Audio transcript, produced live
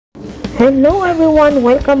Hello everyone!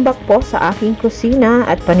 Welcome back po sa aking kusina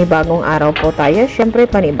at panibagong araw po tayo. Syempre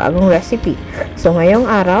panibagong recipe. So ngayong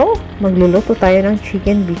araw, magluluto tayo ng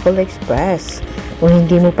Chicken Bicol Express. Kung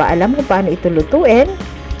hindi mo pa alam kung paano ito lutuin,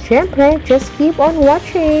 syempre just keep on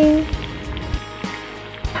watching!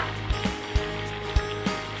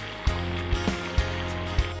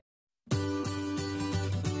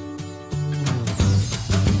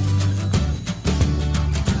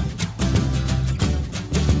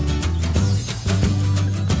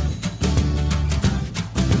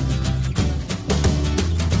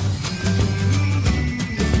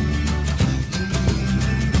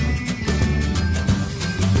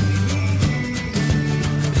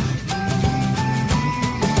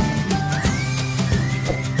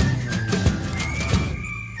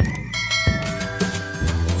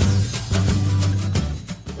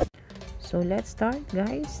 So, let's start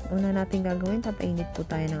guys. Una natin gagawin, papainit po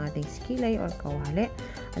tayo ng ating skilay or kawali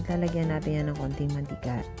at lalagyan natin yan ng konting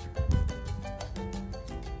mantika.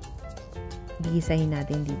 Gigisahin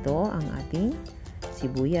natin dito ang ating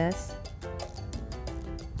sibuyas.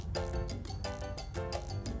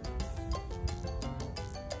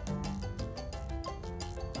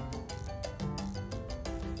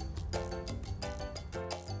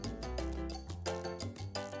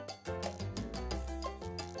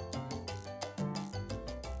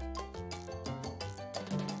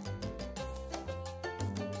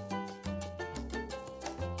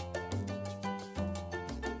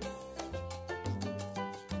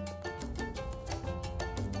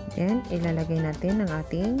 Then, ilalagay natin ang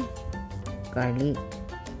ating garlic.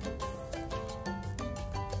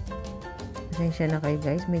 Pasensya na kayo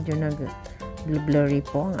guys, medyo nag-blurry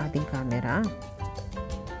po ang ating camera.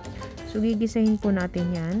 So, gigisahin po natin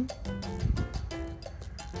yan.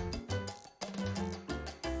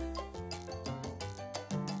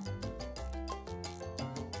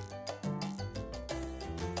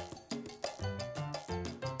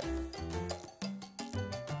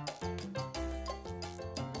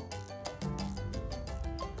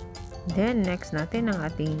 Then, next natin ang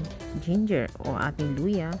ating ginger o ating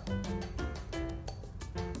luya.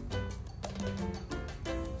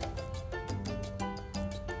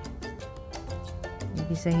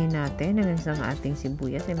 Gigisahin natin hanggang sa ating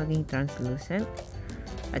sibuyas ay maging translucent.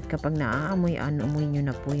 At kapag naaamoy, amoy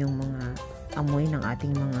nyo na po yung mga amoy ng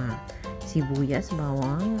ating mga sibuyas,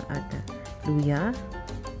 bawang at luya.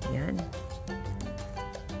 Yan.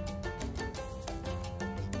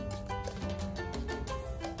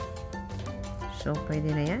 So, pwede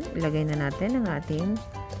na yan. Ilagay na natin ang ating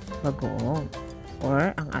bagoong or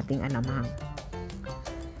ang ating alamang.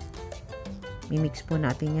 Mimix po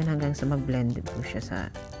natin yan hanggang sa mag-blend po siya sa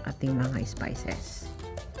ating mga spices.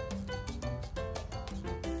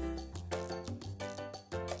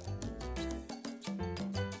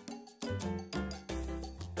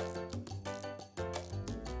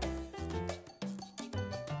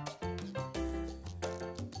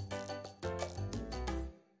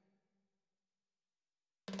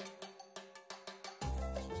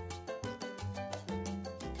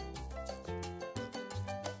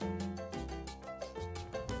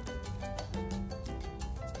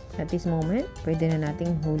 At this moment, pwede na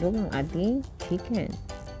nating hulog ang ating chicken.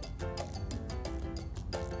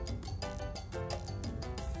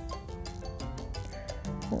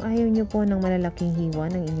 Kung ayaw nyo po ng malalaking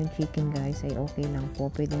hiwa ng inyong chicken guys, ay okay lang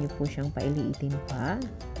po. Pwede nyo po siyang pailiitin pa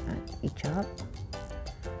at i-chop.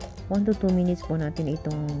 1 to 2 minutes po natin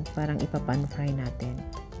itong parang ipapan fry natin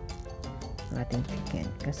ang ating chicken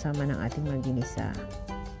kasama ng ating maginisa.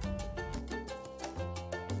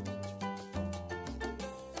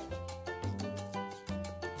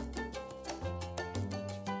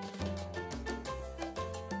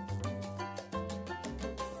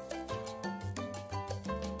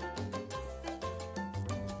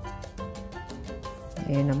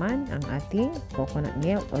 Ayan naman ang ating coconut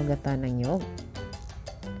milk o gata ng nyog.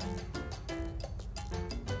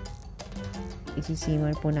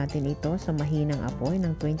 Isisimmer po natin ito sa mahinang apoy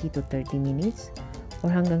ng 20 to 30 minutes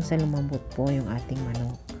or hanggang sa lumambot po yung ating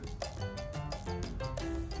manok.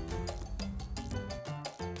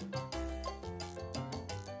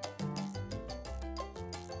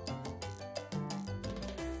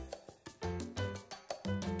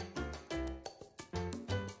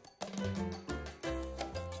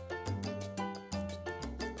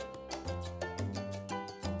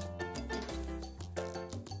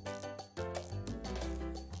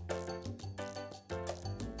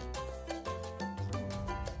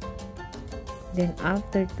 Then,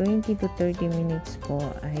 after 20 to 30 minutes po,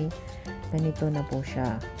 ay ganito na po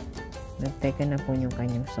siya. Nagteka na po yung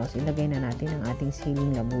kanyang sauce. Ilagay na natin ang ating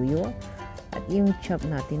siling labuyo at yung chop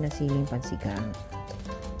natin na siling pansigang.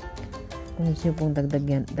 Kung gusto pong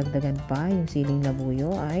dagdagan pa yung siling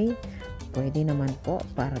labuyo ay pwede naman po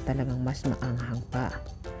para talagang mas maanghang pa.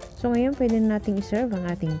 So ngayon pwede na nating iserve ang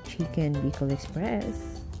ating chicken Bicol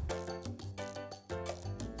Express.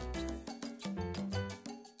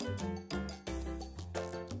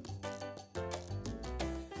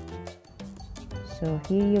 So,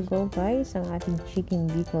 here you go guys, ang ating chicken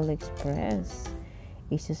Bicol Express.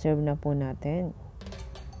 Isa-serve na po natin.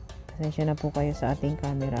 Pasensya na po kayo sa ating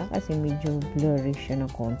camera kasi medyo blurry siya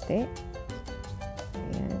ng konti.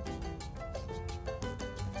 Ayan.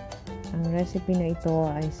 Ang recipe na ito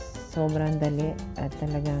ay sobrang dali at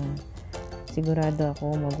talagang sigurado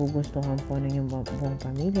ako magugustuhan po ng inyong buong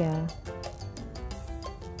pamilya.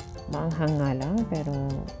 Maanghang nga lang pero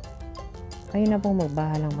kayo na pong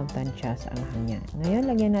magbahalang magtansya sa anghang niya. Ngayon,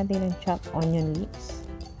 lagyan natin ng chopped onion leaves.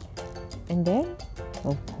 And then,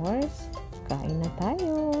 of course, kain na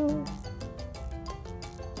tayo.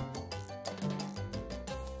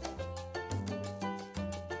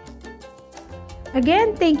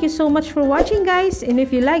 Again, thank you so much for watching guys. And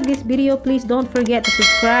if you like this video, please don't forget to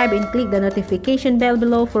subscribe and click the notification bell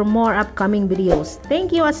below for more upcoming videos.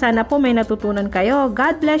 Thank you at sana po may natutunan kayo.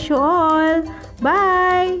 God bless you all.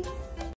 Bye!